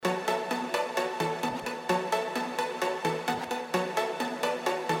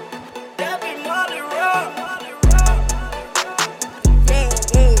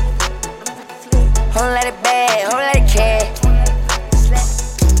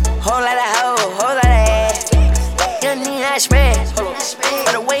Whole lot of hoe, whole lot of ass. Young nigga, I smash.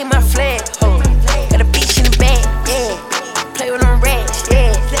 By the way, my flag. Got a bitch in the back, yeah. Play with them rats,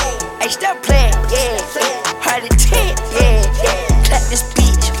 yeah. Hey, stop playing, yeah. Hard to take, yeah. Clap this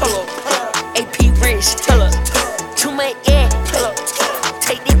bitch, AP wrist, too much, yeah.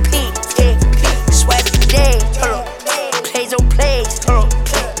 Take this pic, yeah. Swipe the day, plays on plays,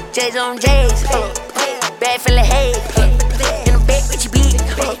 J's on J's, bag full of hay. In the back with your beat, you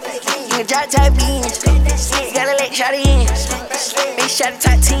can drop top beans. You gotta let shot in, make shot the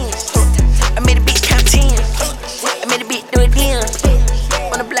top 10. I made a bitch count 10, I made a bitch do it then.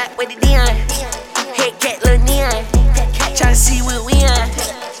 On the block with the Dion, head cat lil' neon. Tryna see what we on,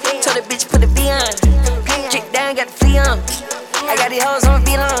 told that bitch put the V on. Drink down, got the flea on. I got these hoes on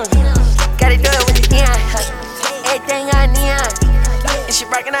beat on, gotta do it with the Dion. Everything on neon, and she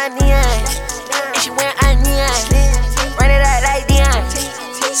rockin' on neon, and she went on neon. Run it out like Dion,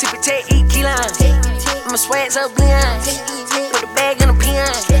 sip it, take, eat key lime. I'ma swag so bleon, put the bag in the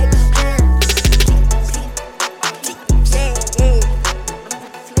peon.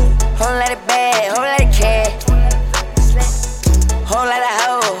 Whole lot of bag, whole lot of cash. Whole lot of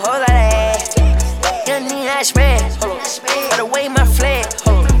hoe, whole lot of ass. Young nigga, I smash. By the way, my flag.